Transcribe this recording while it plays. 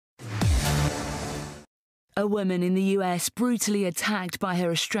A woman in the US brutally attacked by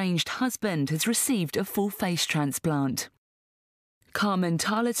her estranged husband has received a full face transplant. Carmen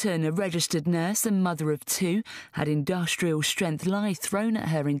Tarleton, a registered nurse and mother of two, had industrial strength lye thrown at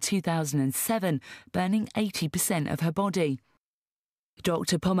her in 2007, burning 80% of her body.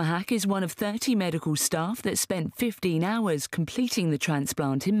 Dr. Pomahak is one of 30 medical staff that spent 15 hours completing the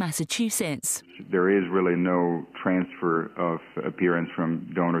transplant in Massachusetts. There is really no transfer of appearance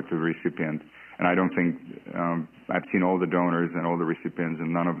from donor to recipient. And I don't think, I've seen all the donors and all the recipients,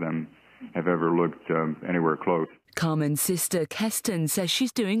 and none of them have ever looked anywhere close. Carmen's sister, Keston, says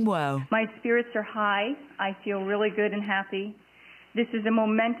she's doing well. My spirits are high. I feel really good and happy. This is a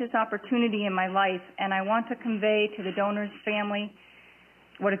momentous opportunity in my life, and I want to convey to the donor's family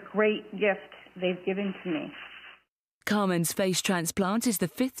what a great gift they've given to me. Carmen's face transplant is the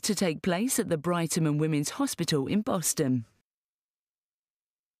fifth to take place at the Brigham and Women's Hospital in Boston.